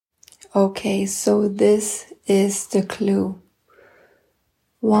Okay, so this is the clue.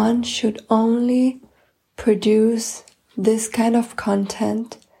 One should only produce this kind of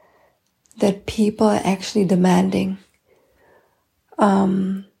content that people are actually demanding,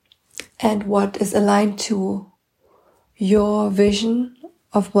 and what is aligned to your vision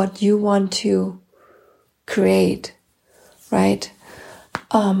of what you want to create, right?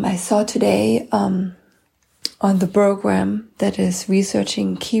 I saw today on the program that is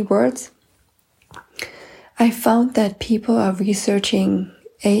researching keywords, I found that people are researching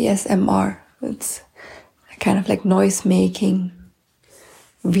ASMR. It's kind of like noise making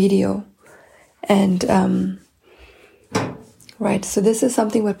video. And right, so this is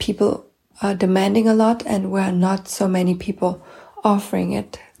something where people are demanding a lot and where not so many people offering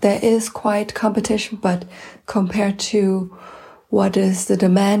it. There is quite competition, but compared to what is the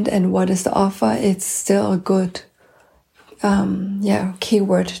demand and what is the offer, it's still a good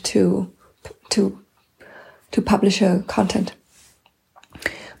keyword to publish a content.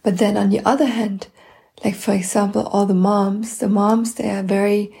 But then on the other hand, like for example, all the moms, they are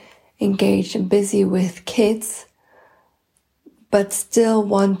very engaged and busy with kids, but still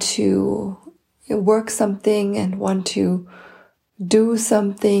want to work something and want to do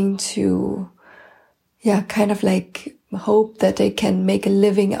something to, kind of like hope that they can make a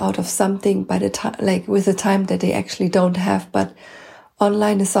living out of something by the time, like with the time that they actually don't have, but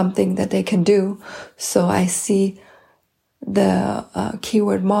online is something that they can do. So I see the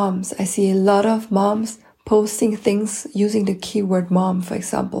keyword moms. I see a lot of moms posting things using the keyword mom, for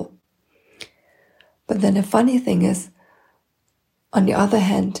example. But then the funny thing is, on the other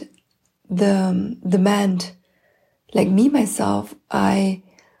hand, the demand, like me, myself, I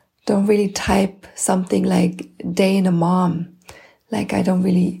don't really type something like day in a mom. Like I don't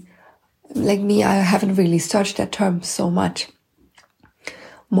really, like me, I haven't really searched that term so much.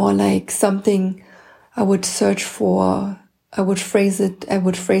 More like something I would search for, I would phrase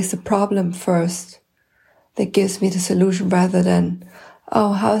the problem first that gives me the solution rather than,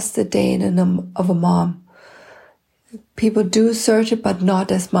 oh, how's the day of a mom? People do search it, but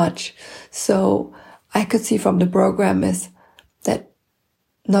not as much. So I could see from the program is that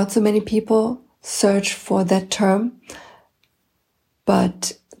not so many people search for that term,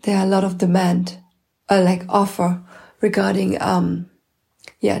 but there are a lot of demand, like offer regarding,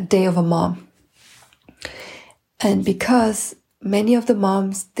 day of a mom. And because many of the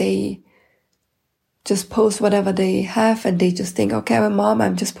moms, they just post whatever they have and they just think, okay, I'm a mom,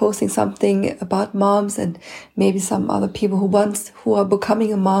 I'm just posting something about moms, and maybe some other people who are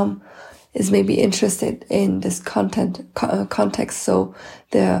becoming a mom is maybe interested in this context. So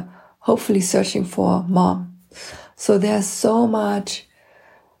they're hopefully searching for mom. So there's so much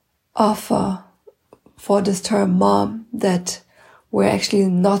offer for this term mom that we're actually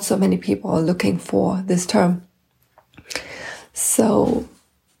not so many people are looking for this term. So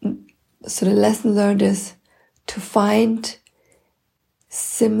the lesson learned is to find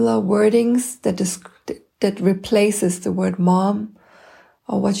similar wordings that replaces the word mom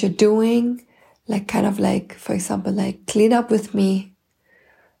or what you're doing, like kind of like, for example, like clean up with me.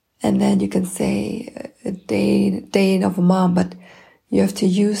 And then you can say a day of a mom, but you have to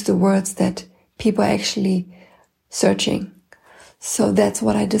use the words that people are actually searching. So that's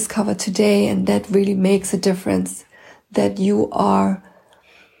what I discovered today. And that really makes a difference, that you are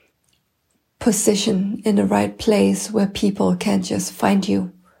positioned in the right place where people can just find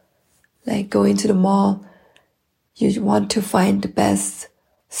you. Like going to the mall, you want to find the best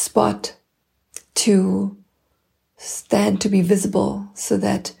spot to stand, to be visible, so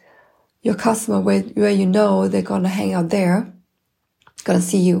that your customer, where you know they're going to hang out there, going to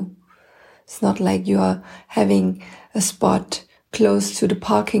see you. It's not like you are having a spot close to the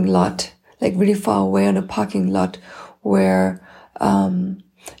parking lot, like really far away on a parking lot where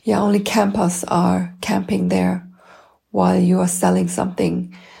only campers are camping there while you are selling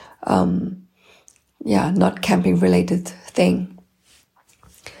something, not camping related thing.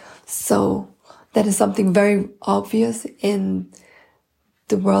 So that is something very obvious in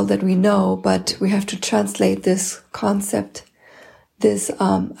the world that we know, but we have to translate this concept, this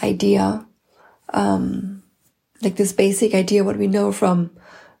idea, like this basic idea, what we know from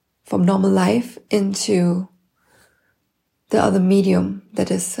normal life, into the other medium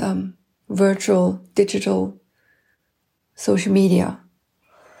that is virtual, digital, social media.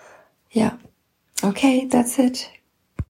 Yeah. Okay, that's it.